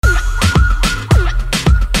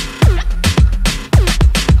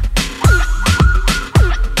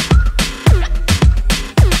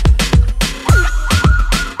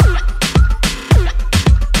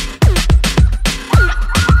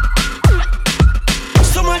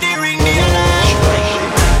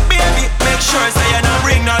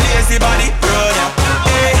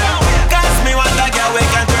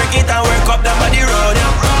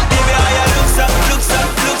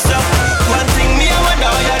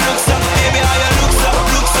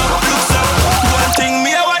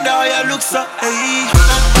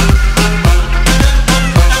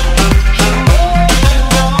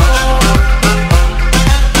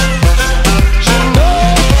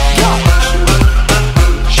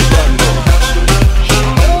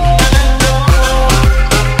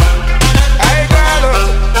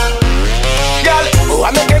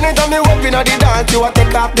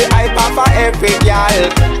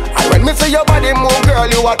your body move, girl,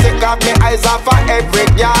 you a take off me eyes off of every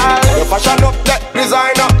girl. Your fashion up, that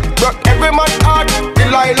designer, broke every man heart,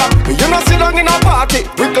 Delilah. You know sit down in a party,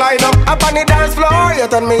 recline up on the dance floor, you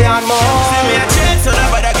turn me on more. See me a change, so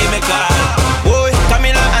nobody give me call. Boy, come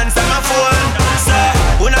in and answer my phone. Say,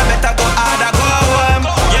 una better go hard or go home.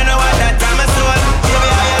 You know what that time is soon. Baby,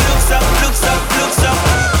 how you look so, look so, look so.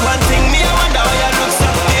 One thing me, I wonder how you look so.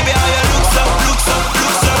 Baby, how you look so, look so,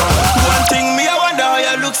 look so. One thing me, I wonder how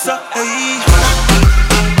you look so. Hey.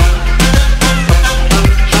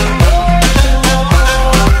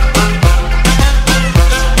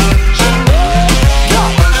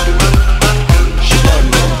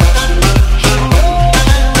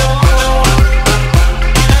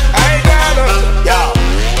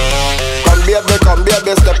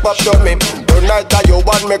 Step up to me. Tonight that you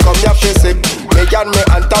want me come here physic. Me and me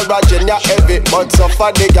entourage in ya heavy. But so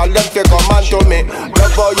far the girl them fi come on to me.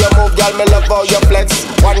 Love how you move, girl, me love how you flex.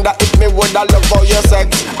 Wonder if me woulda love how you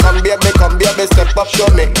sex. Come baby, step up to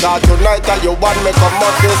me. Cause tonight that you want me come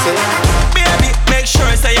up physic. Baby, make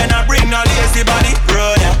sure say you not bring no lazy body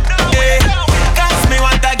road, yeah. Cause me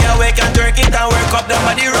want a girl we can twerk it and work up the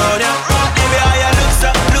body road, yeah. Baby, how you